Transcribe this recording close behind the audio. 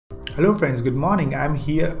Hello friends, good morning. I'm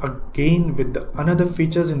here again with another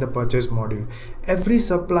features in the purchase module. Every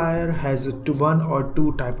supplier has one or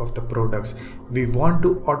two type of the products. We want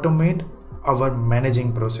to automate our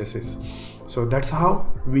managing processes. So that's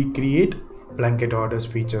how we create blanket orders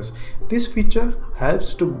features. This feature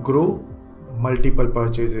helps to grow multiple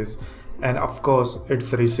purchases, and of course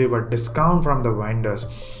it's receive a discount from the vendors.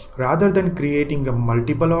 Rather than creating a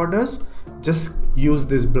multiple orders, just use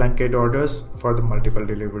these blanket orders for the multiple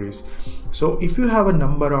deliveries. So if you have a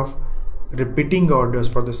number of repeating orders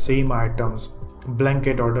for the same items,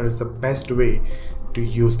 blanket order is the best way to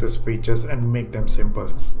use these features and make them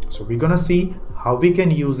simple. So we're gonna see how we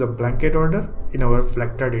can use a blanket order in our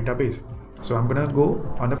Flectra database. So I'm gonna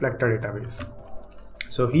go on the Flectra database.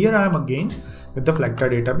 So here I am again with the Flectra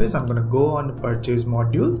database. I'm going to go on the purchase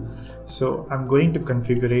module. So I'm going to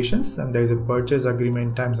configurations and there is a purchase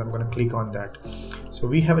agreement times. I'm going to click on that. So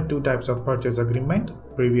we have two types of purchase agreement.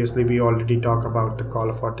 Previously we already talked about the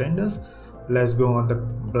call for tenders. Let's go on the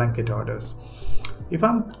blanket orders. If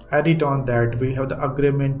I'm edit on that, we have the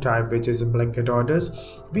agreement type, which is blanket orders.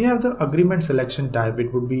 We have the agreement selection type.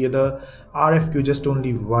 It would be the RFQ, just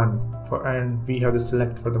only one and we have the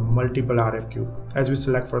select for the multiple RFQ. As we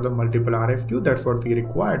select for the multiple RFQ, that's what we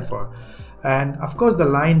required for. And of course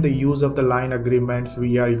the use of the line agreements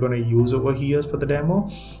we are going to use over here for the demo,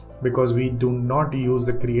 because we do not use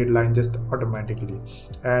the create line just automatically.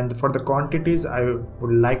 And for the quantities, I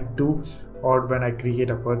would like to, or when I create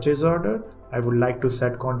a purchase order, I would like to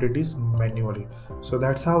set quantities manually. So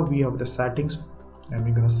that's how we have the settings, and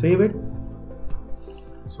we're gonna save it.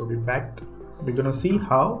 So we're gonna see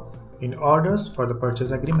how in orders for the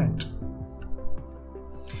purchase agreement.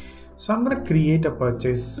 So I'm gonna create a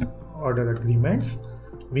purchase order agreements.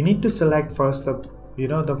 We need to select first the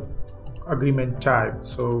agreement type.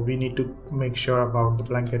 So we need to make sure about the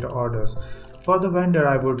blanket orders. For the vendor,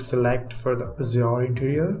 I would select for the Azure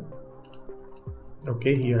interior.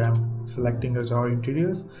 Okay, here I'm selecting Azure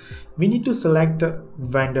interiors. We need to select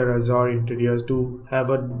vendor Azure interiors to have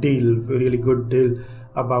a deal, really good deal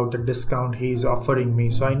about the discount he is offering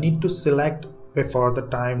me. So I need to select before the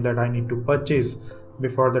time that I need to purchase,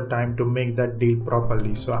 before the time to make that deal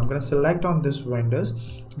properly. So I'm going to select on this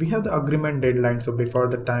vendors. We have the agreement deadline, so before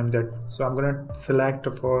the time that, so I'm going to select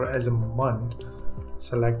for as a month,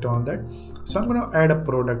 select on that. So I'm going to add a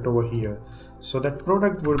product over here. So that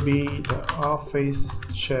product would be the office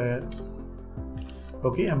chair.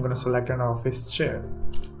 Okay, I'm going to select an office chair.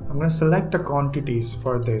 I'm going to select the quantities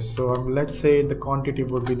for this. So let's say the quantity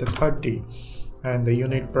would be the 30 and the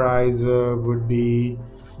unit price would be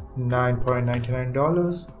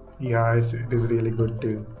 $9.99. Yeah, it is really good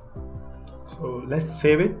deal. So let's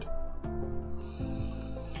save it.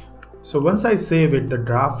 So once I save it, the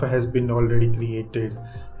draft has been already created,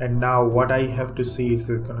 and now what I have to see is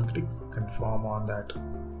going to click confirm on that.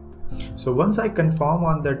 So once I confirm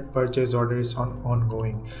on that, purchase order is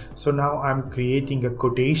ongoing. So now I'm creating a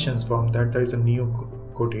quotations from that. There is a new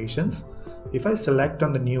quotations. If I select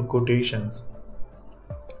on the new quotations,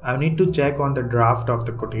 I need to check on the draft of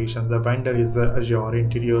the quotation. The vendor is the Azure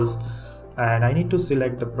interiors, and I need to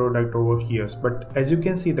select the product over here. But as you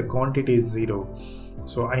can see, the quantity is 0.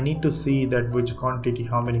 So I need to see that which quantity,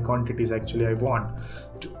 how many quantities actually I want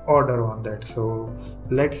to order on that. So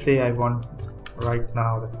let's say I want right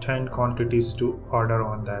now the 10 quantities to order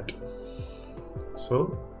on that.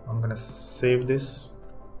 So I'm gonna save this.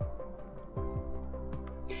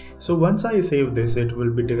 So once I save this, it will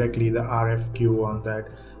be directly the RFQ on that,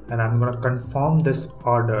 and I'm gonna confirm this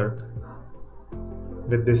order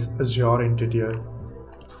with this Azure interior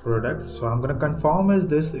product. So I'm going to confirm as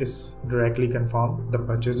this is directly confirm the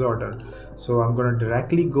purchase order. So I'm going to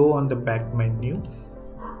directly go on the back menu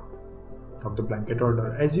of the blanket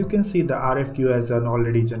order. As you can see, the RFQ has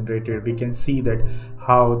already generated. We can see that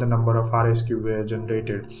how the number of RFQ were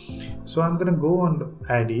generated. So I'm going to go on the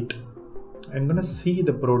edit. I'm going to see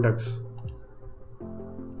the products.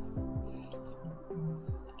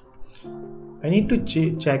 I need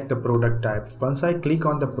to check the product type. Once I click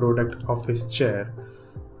on the product office chair,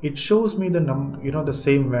 it shows me the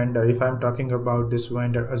same vendor. If I'm talking about this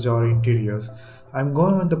vendor Azure interiors, I'm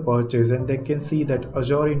going on the purchase and they can see that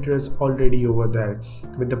Azure interiors already over there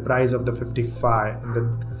with the price of the 55 and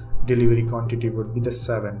the delivery quantity would be the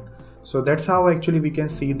 7. So that's how actually we can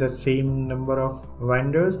see the same number of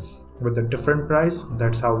vendors with a different price.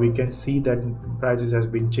 That's how we can see that prices has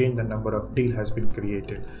been changed, the number of deal has been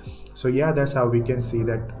created. So yeah, that's how we can see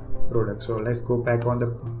that product. So let's go back on the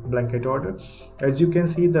blanket order. As you can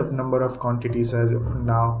see, the number of quantities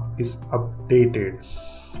now is updated.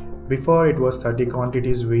 Before it was 30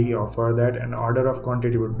 quantities we offer that, and order of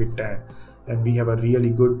quantity would be 10, and we have a really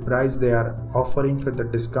good price they are offering for the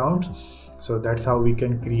discounts. So that's how we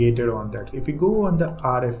can create it on that. If we go on the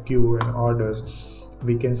RFQ and orders,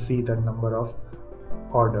 we can see the number of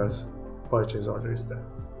orders, purchase orders there.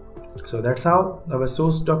 So that's how our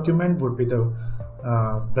source document would be the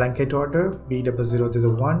blanket order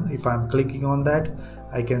B0001. If I'm clicking on that,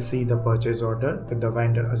 I can see the purchase order with the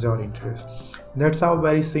vendor Azure interface. That's how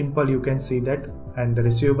very simple you can see that. And the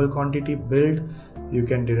receivable quantity build, you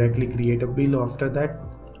can directly create a bill after that,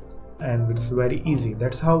 and it's very easy.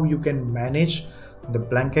 That's how you can manage the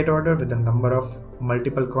blanket order with a number of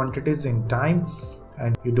multiple quantities in time,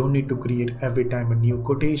 and you don't need to create every time a new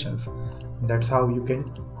quotations. That's how you can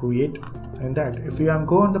create in that. If you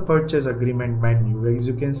go on the purchase agreement menu, as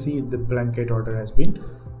you can see, the blanket order has been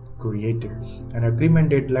created. An agreement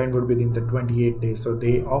deadline would be in the 28 days. So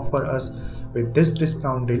they offer us with this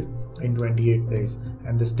discount deal in 28 days,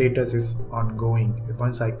 and the status is ongoing.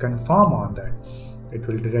 Once I confirm on that, it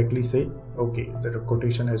will directly say, okay, the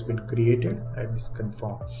quotation has been created and is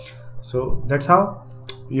confirmed. So that's how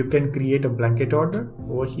you can create a blanket order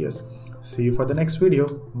over here. See you for the next video.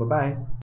 Bye bye.